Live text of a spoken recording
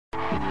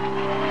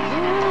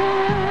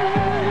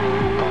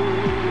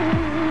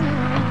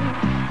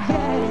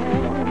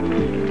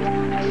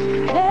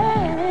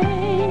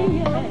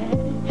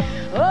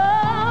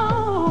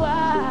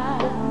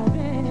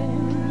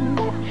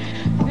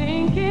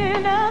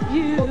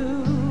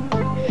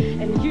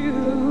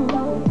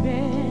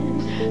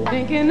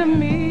Thinking of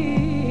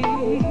me,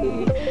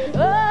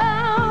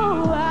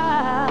 oh,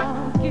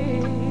 I'll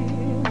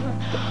give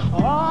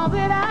all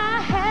that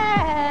I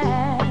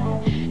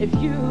have if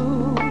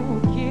you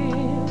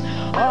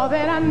give all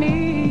that I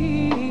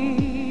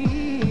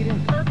need.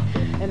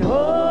 And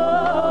oh,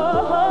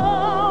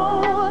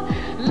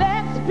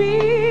 let's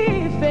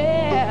be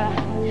fair.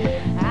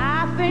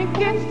 I think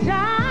it's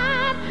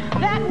time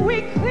that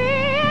we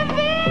clear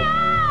the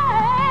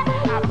air.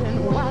 I've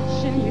been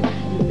watching you,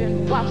 you've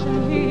been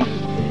watching me.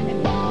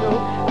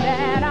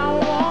 That I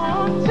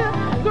want to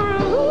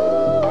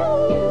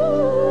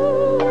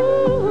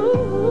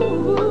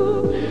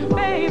groove,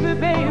 baby,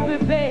 baby,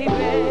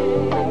 baby.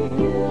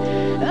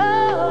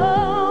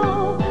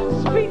 Oh,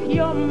 speak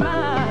your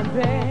mind,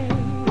 babe.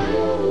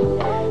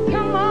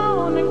 Come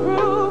on and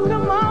groove,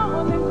 come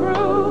on and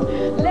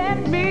groove.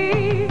 Let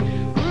me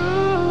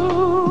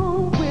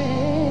groove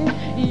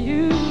with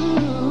you,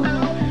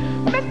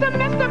 Mr.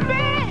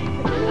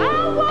 Biggs.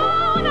 I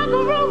wanna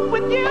groove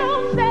with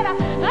you. Said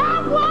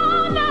I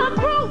wanna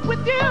groove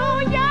with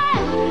you, yeah.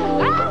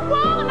 I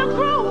wanna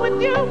groove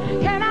with you.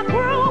 Can I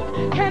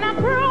groove? Can I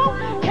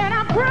groove? Can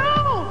I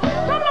groove?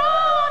 Come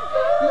on,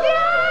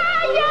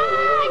 yeah,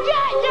 yeah,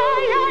 yeah, yeah,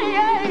 yeah,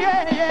 yeah,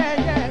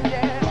 yeah, yeah,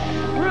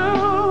 yeah.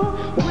 Groove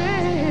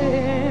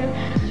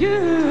with you.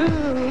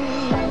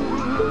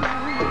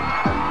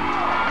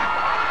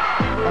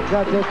 I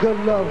got that good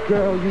love,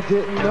 girl, you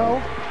didn't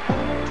know?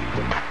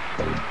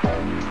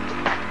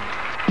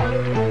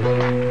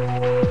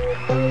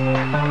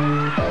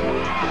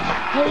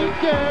 Hey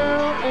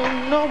girl,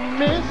 ain't no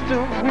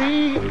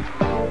mystery.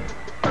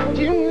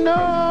 You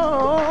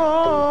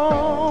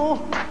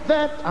know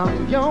that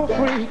I'm your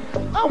freak.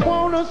 I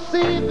wanna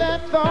see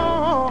that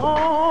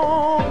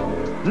thong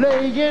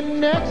laying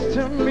next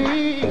to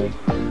me,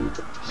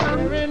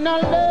 sharing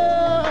our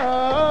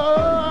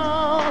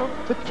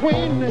love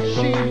between the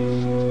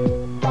sheets.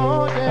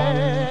 Oh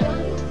yeah.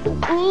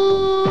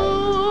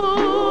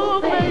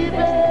 Ooh,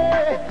 baby,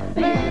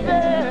 baby.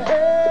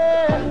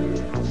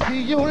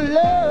 See your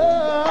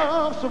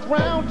love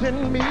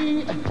surrounding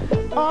me.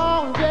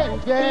 Oh yeah,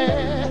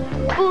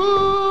 yeah.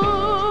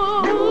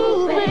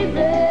 Ooh,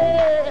 baby,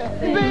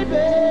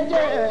 baby,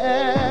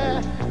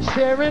 yeah.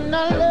 Sharing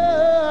our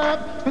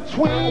love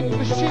between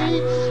the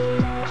sheets.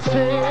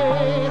 Say,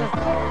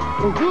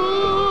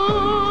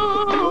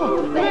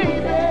 ooh,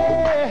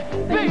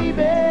 baby,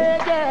 baby,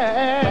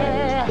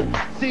 yeah.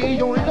 See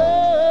your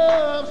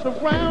love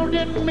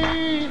surrounding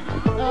me.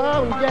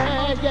 Oh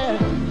yeah, yeah.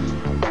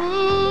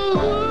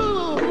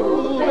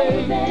 Ooh,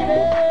 baby,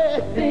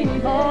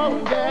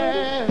 oh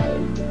yeah.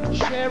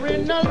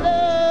 Sharing our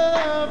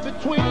love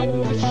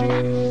between the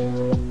sheets.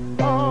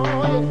 Oh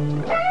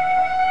yeah.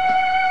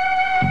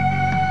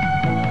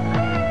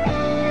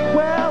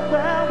 Well,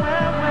 well,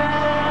 well, well.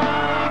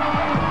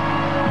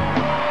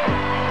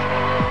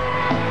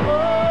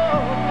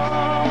 Oh,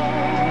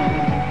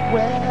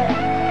 well.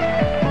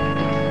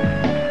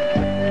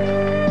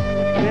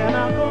 Can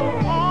I go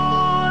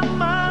on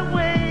my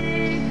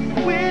way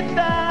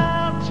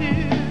without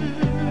you?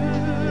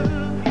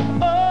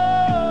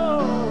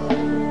 Oh,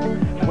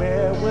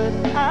 where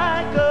would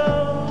I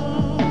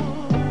go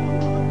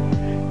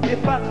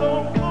if I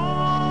go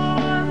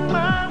on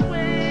my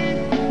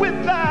way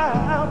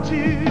without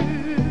you?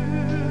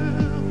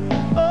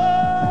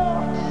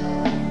 Oh,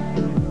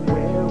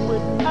 where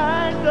would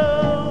I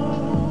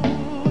go?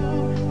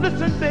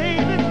 Listen,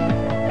 baby,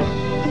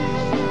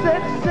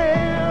 set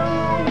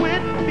sail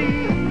with me,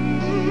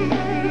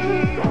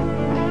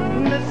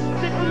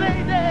 mystic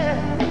lady,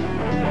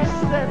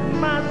 set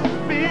my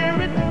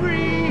spirit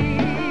free.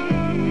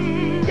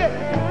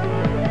 Yeah.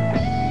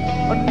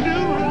 A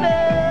new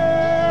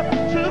love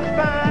to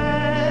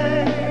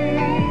find,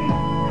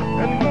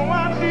 and though I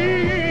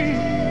leave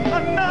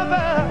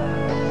another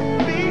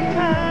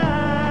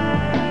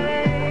behind,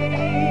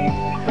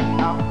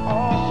 I'll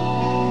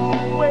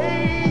always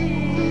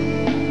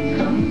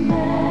come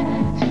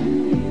back to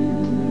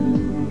you.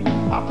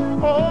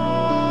 I'll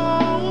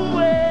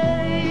always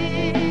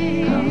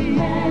come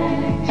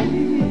back to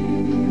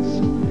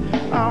you.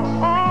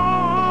 I'll always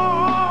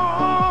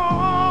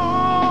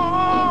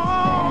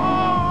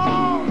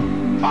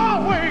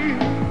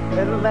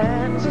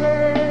Atlantis,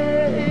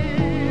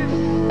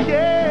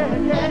 yeah,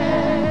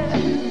 yeah,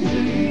 to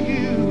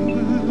you.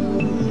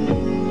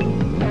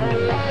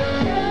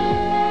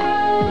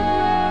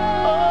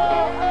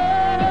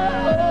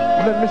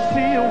 Let me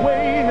see you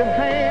wave your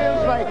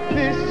hands like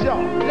this,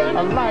 y'all.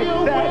 I like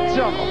that,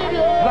 y'all.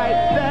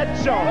 Like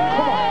that, y'all.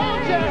 Come on.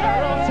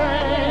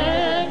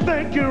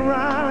 Thank you,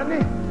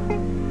 Ronnie,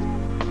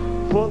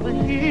 for the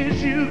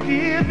years you've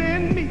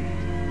given me,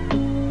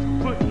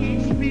 for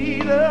each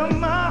beat of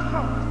my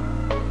heart,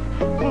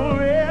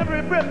 for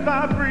every breath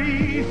breath I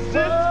breathe,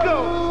 Sisqo.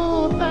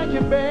 Oh, thank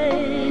you,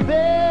 baby,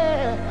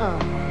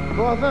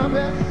 for the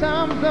best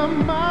times of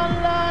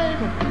my life.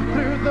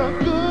 Through the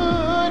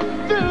good,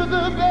 through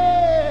the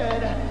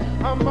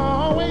bad, I'm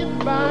always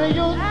by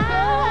your side.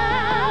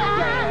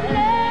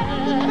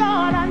 I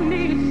thought I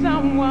needed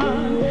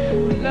someone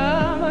who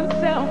loved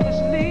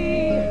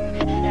unselfishly,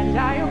 and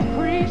I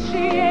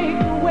appreciate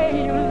the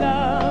way you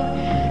love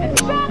and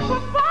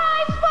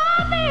sacrifice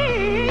for me.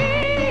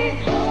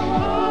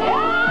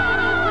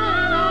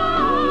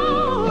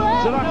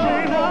 Till I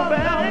can't hold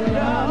back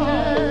now.